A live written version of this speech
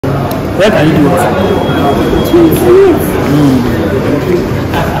Where can you do it? 28.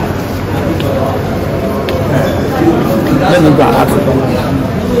 Let me go and ask you.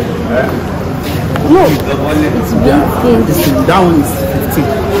 No, it's big. That one is 15.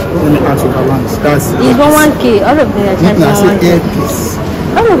 Let me ask you balance. That's it's 1K. All of them are charging 1K.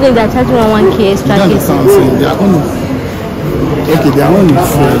 All of them are charging 1K extra. You understand? They are going to. Okay, they are only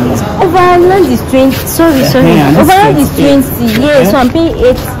overland is 20. Sorry. Overland is 20. Yeah, so I'm paying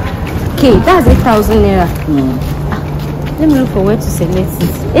 8K. That's 8,000 naira. Let me look for where to select it.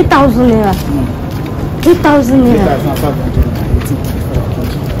 8,000 naira. 8,000 naira.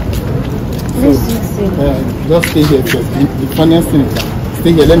 Just stay here. The funniest thing is that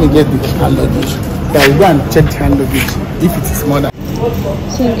stay here. Let me get the hand luggage. I will go and check the hand luggage if it is more than.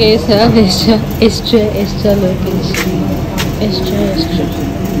 So guys, I have extra luggage. Extra.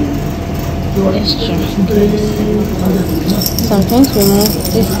 Sometimes remove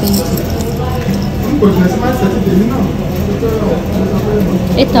this thing.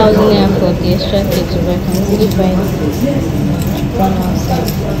 8,000 naira for the extra cake, but I can really buy it from outside.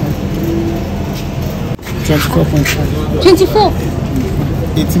 24.5. 24.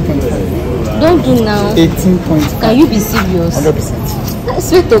 18.5. Don't do now. 18.5. Can you be serious? 100%. I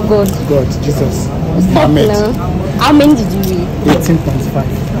swear to God. God, Jesus. Stop now. How many did you weigh?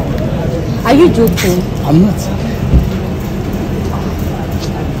 18.5. Are you joking? I'm not.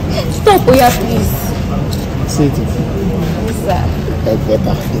 Stop, Oya, please. Say it. Sir. Better. 18.5.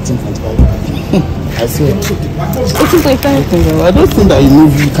 I swear. 18.5. I don't think that you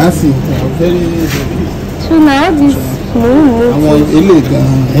move. You can't see. Very. So now this. I want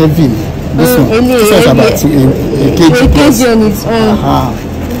heavy. This one. This is about a kg on its own.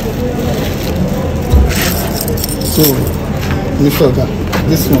 So, Mr.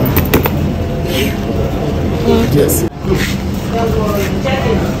 This one. Yes.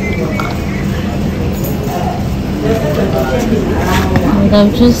 I'm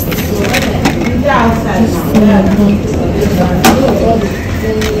just.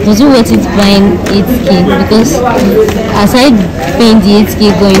 Does it worth it buying 8K? Because aside paying the 8K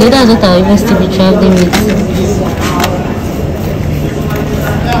going, you know that's what I'll even still be traveling with.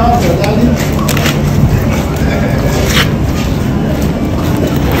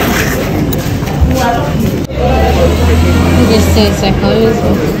 Yes, I can always go.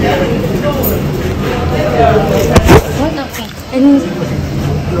 What the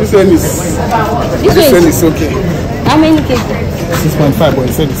This one is okay. How many kg? 6.5, but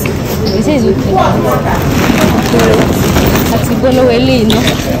he said it's okay. He says okay. That's a good way, no?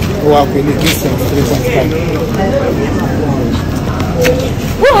 Oh, okay, this one 3.5.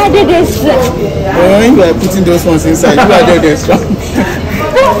 Who added extra? When you are putting those ones inside, you added extra.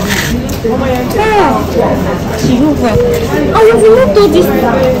 Jehovah. I will not do this.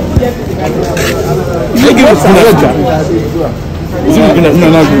 You give us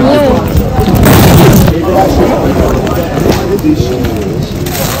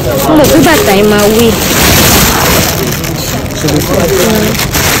Look at that time away.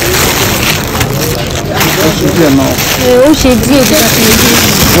 Oh, she did.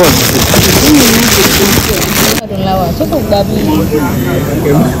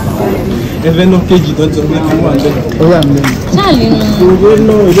 Even no kg don't make you want it. Oh yeah, Charlie. No,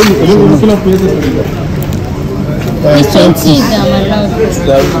 you don't 20 is allowed.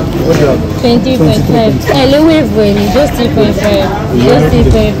 20.5. Just 3.5. Just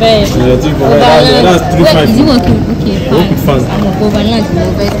 3.5. That's 3.5. Is it working? Okay, fine. I'm going to overland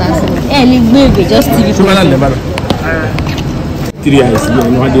to just 3.5. 3 eyes, yeah,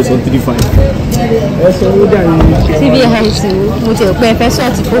 no, I just on 3.5. TV eyes, mo ti pe fẹ́ sọ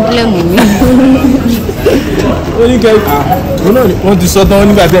ti problem mi. Only guy, wọ́n ti sọ tán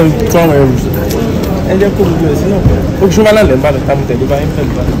nígbà tẹ́ ń tún àwọn ẹrù. Ẹ jẹ́ kó gbogbo ẹ̀ sínú ọ̀pẹ. Ó fi ṣúmọ́lá lẹ̀ ń bá lọ tá mo tẹ̀lé bá ń fẹ́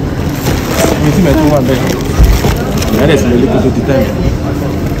lọ bá lọ. Mi tí mẹ́tò wà bẹ́ẹ̀. Ìyá rẹ̀ sì lè lékòó tó ti táìmù.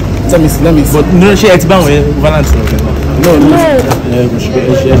 Let me see. But no, she ate bang with balance. No. 20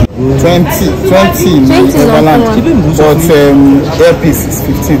 balance. But airpiece is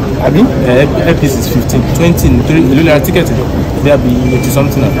 15. Abi? Airpiece is 15. 20. Lula ticket. There be 80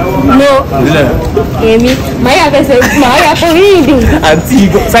 something. No. Emi, Maya say Maya for reading. Auntie,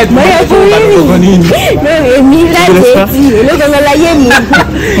 side Maya for reading. No, Emi like 80. Look at la yemi.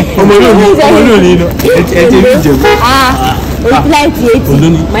 Ah. It's like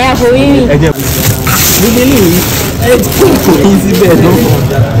 80. Maya for reading.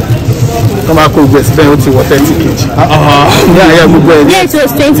 Tobacco breast, then it's 30 kg. Yeah, good bread. Yeah, it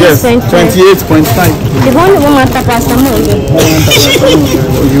was 20. Yes, 28.5. The one woman paracetamol.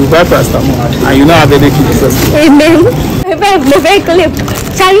 You buy paracetamol and you don't have any kidney. Amen. Very clear.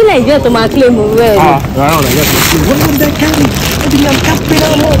 Charlie like you to my claim well. Around like that. What would they carry?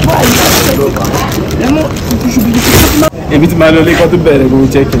 If it's my little got to bed, go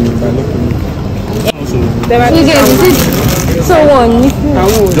check him. So one.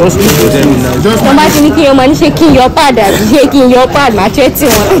 Just leave them now. Somebody making your money shaking your pad, shaking your pad, my church.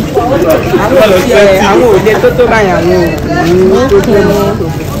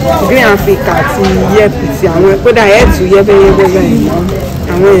 Green Africa ti yẹ pìtì àwọn kódà ẹ̀ tún yẹ bẹ́ẹ̀ bẹ́ẹ̀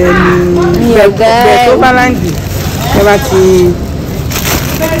àwọn yẹn ní bẹ́ẹ̀ tó báláǹdì ẹ bá ti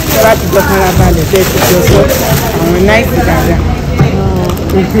jọ kára balẹ̀ bẹ́ẹ̀ ti jọ sọ àwọn náìtì dáadáa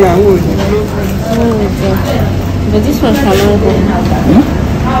ìfi àwọn òní. But this one can go.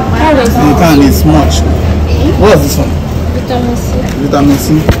 You can't eat much. What is this one? Vitamin C. Vitamin C.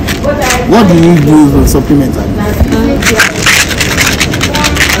 What do you do for supplement?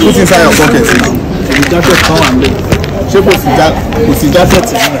 Put inside your pocket now. The jacket come and look. Shape of the jacket.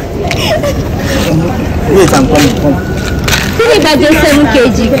 Wait and come. Tell about just 7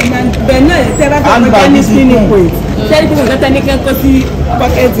 kg. But no, tell about any screening point. Tell people that any can go see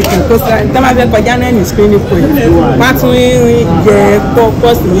pocket can go see. Tell about the any screening point. What we get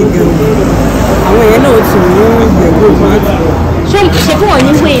purpose ni gan. Àwọn yẹn náà tún ní ìgbẹ̀gbẹ̀ wọn. Ṣé fún wọn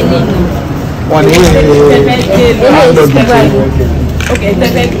ní wéè lè nù? Wọ́n ní Okay,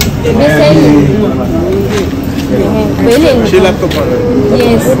 She laptop on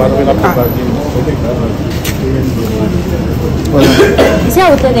yes. See, I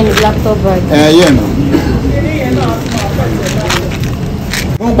will tell them it's laptop bag. Yeah, no.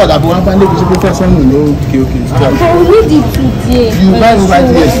 Wọ́n padà bọ̀ wọ́n bá lè fi ṣe pé sọ́nù ló But we need it today. You buy over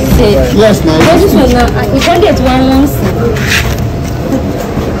yes. Yes, now. But this one now, if I get one once.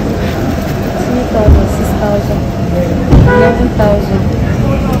 3,000, 6,000, 11,000.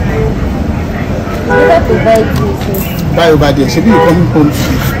 You have to buy this. Buy over there. Should be coming home to it.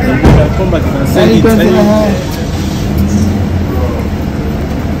 come back and sell it.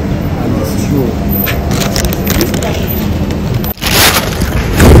 It's true.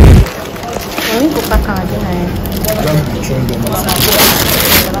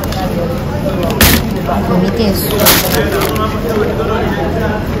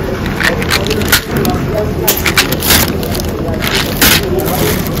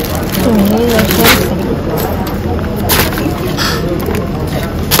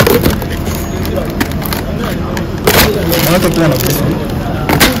 What's the plan of this one?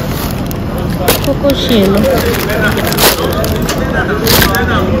 Cocochilo.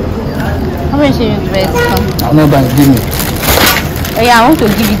 How much is your price? I'm not going to give me. Oh yeah, I want to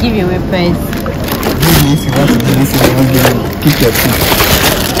give you a price. Give me if you want to give me, if you want to give me. Keep your food.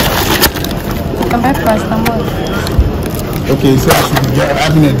 You can buy paracetamol. Okay, so I should be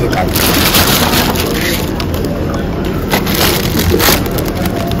having a day.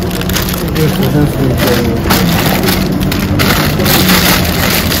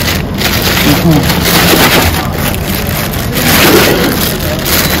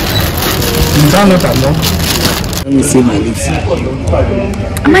 Let me see my lips.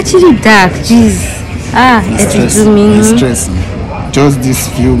 I'm actually dark, jeez. It is It's stressing. Just this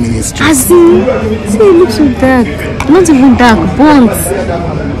few minutes. As in, see, it looks so dark. Not even dark, burnt.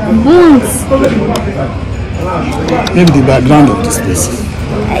 Maybe the background of this place.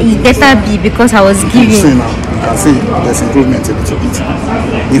 It better be because I was giving. See now, you can see there's improvement a little bit.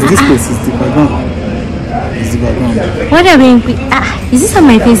 It's this place, it's the background. It's the background. What are we? Is this how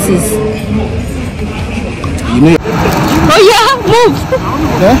my face is? You know. Oh yeah, move.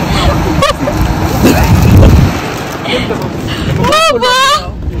 Yeah? Move!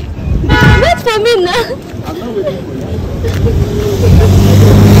 Wait for me now.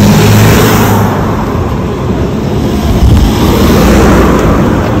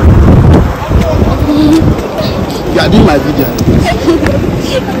 You are doing my video.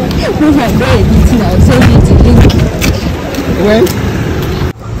 Oh my God, I'll send you the link. When?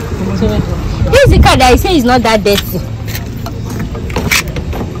 This is the car that I say is not that dirty.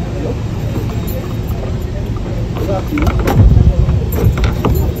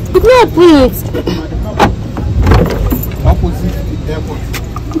 It's not open it. Opposite the airport.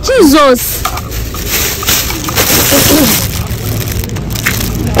 Jesus.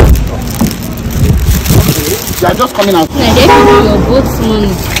 You are just coming out. I gave you your boat's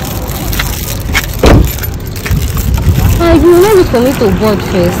money. You will not look for me to board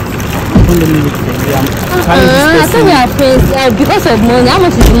first. Don't let me look for you. I thought we are friends because of money. How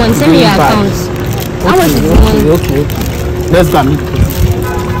much is the money? Send me your account. How much is the money? Okay. Let's go meet.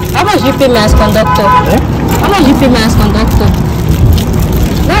 How much you pay me as conductor? How much you pay me as conductor?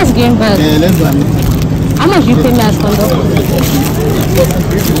 That's green bag. Yeah, let's go meet. How much you pay me as conductor?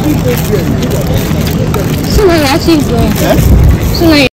 So now you're actually going. So now